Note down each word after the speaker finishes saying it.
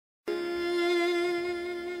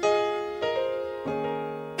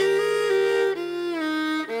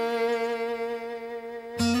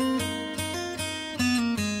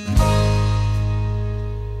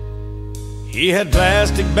He had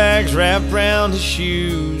plastic bags wrapped around his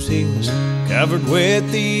shoes. He was covered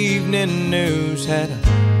with the evening news. Had a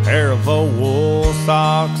pair of old wool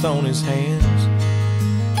socks on his hands.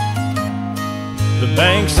 The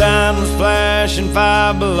bank sign was flashing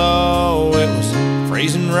 5 below. It was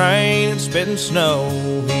freezing rain and spitting snow.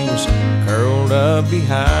 He was curled up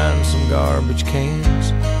behind some garbage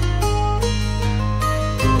cans.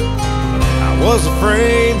 I was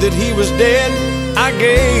afraid that he was dead. I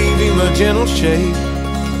gave him a gentle shake.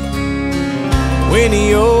 When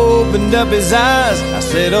he opened up his eyes, I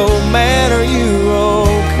said, "Old man, are you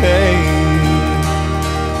okay?"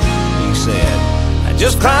 He said, "I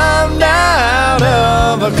just climbed out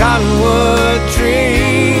of a cottonwood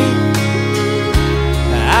tree.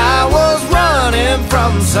 I was running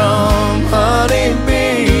from some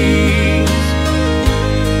honeybees,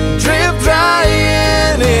 drip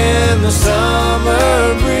drying in the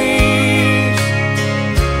summer breeze.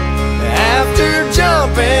 After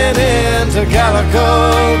jumping into Calico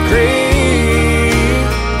Creek,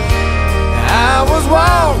 I was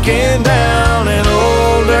walking down an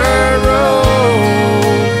old dirt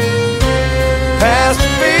road, past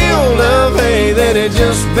a field of hay that had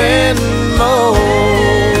just been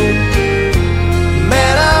mowed.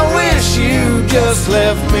 Man, I wish you just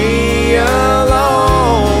left me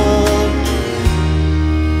alone,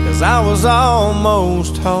 'cause I was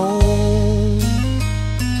almost home."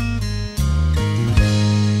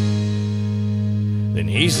 Then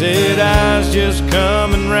he said, "I was just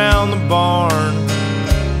coming round the barn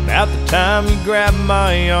about the time you grabbed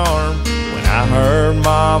my arm, when I heard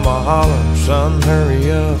Mama holler, 'Son, hurry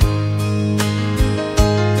up.'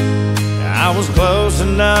 I was close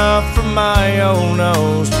enough for my old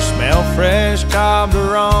nose to smell fresh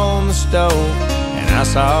cobbler on the stove, and I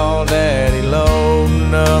saw Daddy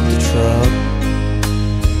loading up the truck.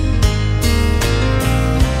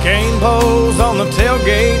 Cane poles on the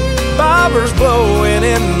tailgate, bobbers blowing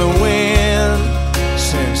in the wind.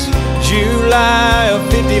 Since July of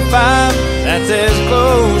 '55, that's as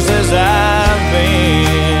close as I've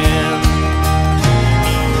been.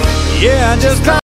 Yeah, I just